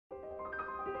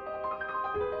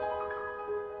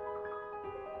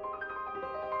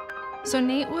So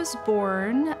Nate was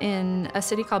born in a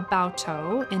city called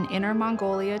Baotou in Inner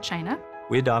Mongolia, China.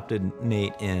 We adopted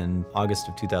Nate in August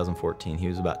of 2014. He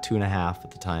was about 2.5 at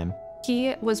the time.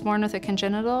 He was born with a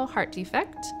congenital heart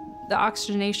defect. The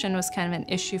oxygenation was kind of an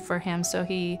issue for him, so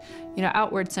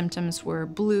outward symptoms were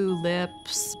blue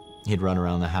lips. He'd run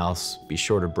around the house, be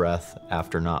short of breath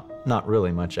after not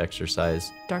really much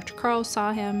exercise. Dr. Crow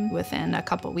saw him within a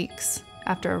couple weeks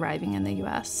after arriving in the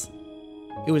US.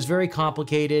 It was very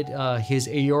complicated. His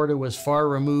aorta was far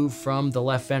removed from the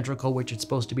left ventricle, which it's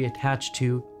supposed to be attached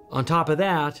to. On top of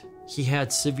that, he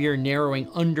had severe narrowing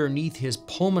underneath his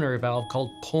pulmonary valve called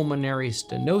pulmonary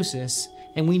stenosis,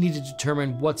 and we needed to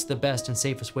determine what's the best and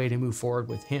safest way to move forward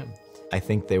with him. I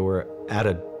think they were at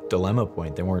a dilemma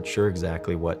point. They weren't sure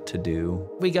exactly what to do.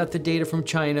 We got the data from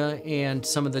China and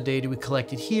some of the data we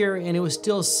collected here, and it was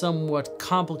still somewhat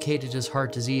complicated as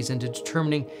heart disease into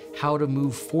determining how to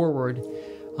move forward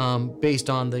based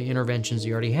on the interventions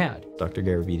he already had. Dr.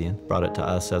 Garavedian brought it to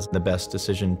us as the best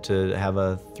decision to have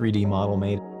a 3D model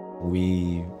made.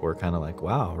 We were kind of like,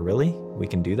 wow, really? We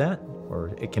can do that?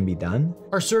 Or it can be done?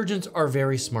 Our surgeons are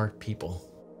very smart people,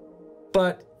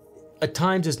 but at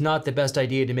times it's not the best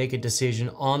idea to make a decision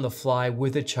on the fly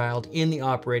with a child in the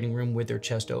operating room with their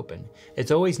chest open. It's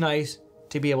always nice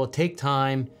to be able to take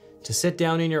time to sit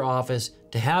down in your office,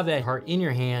 to have that heart in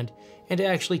your hand, and to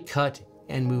actually cut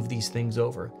and move these things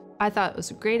over. I thought it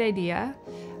was a great idea.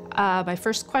 My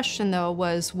first question, though,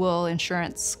 was, will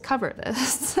insurance cover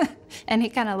this? And he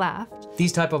kind of laughed.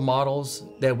 These type of models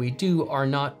that we do are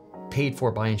not paid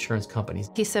for by insurance companies.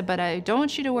 He said, but I don't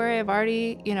want you to worry. I've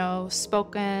already,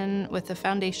 spoken with the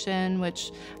foundation,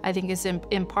 which I think is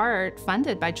in part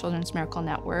funded by Children's Miracle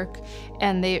Network,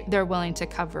 and they're willing to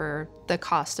cover the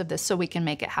cost of this so we can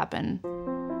make it happen.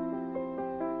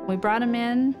 We brought him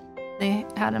in. They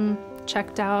had him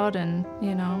checked out and,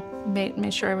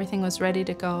 made sure everything was ready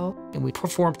to go. And we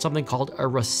performed something called a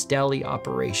Rastelli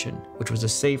operation, which was a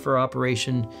safer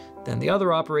operation than the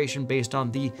other operation based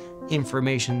on the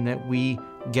information that we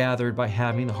gathered by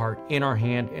having the heart in our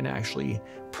hand and actually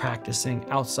practicing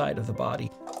outside of the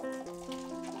body.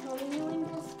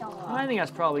 I think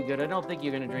that's probably good. I don't think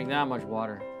you're gonna drink that much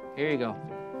water. Here you go.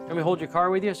 Let me hold your car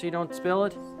with you so you don't spill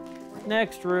it.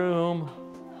 Next room.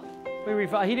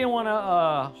 He didn't want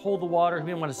to hold the water. He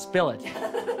didn't want to spill it.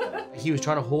 He was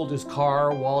trying to hold his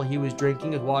car while he was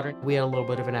drinking his water. We had a little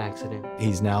bit of an accident.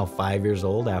 He's now 5 years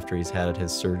old after he's had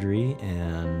his surgery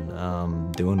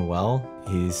and doing well.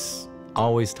 He's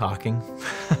always talking.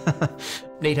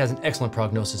 Nate has an excellent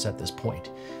prognosis at this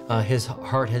point. His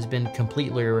heart has been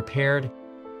completely repaired,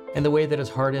 and the way that his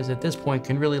heart is at this point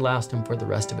can really last him for the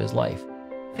rest of his life.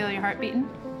 Feel your heart beating?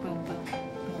 Boom, boom.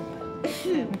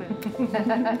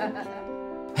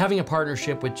 Having a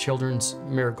partnership with Children's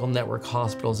Miracle Network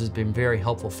Hospitals has been very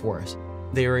helpful for us.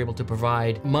 They are able to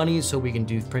provide money so we can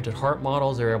do printed heart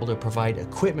models. They're able to provide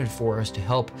equipment for us to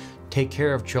help take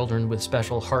care of children with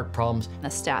special heart problems. The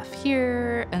staff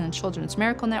here and the Children's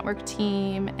Miracle Network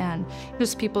team and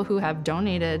just people who have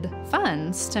donated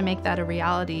funds to make that a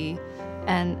reality.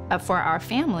 And for our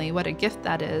family, what a gift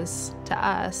that is to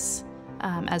us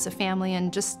as a family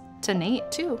and just to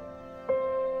Nate too.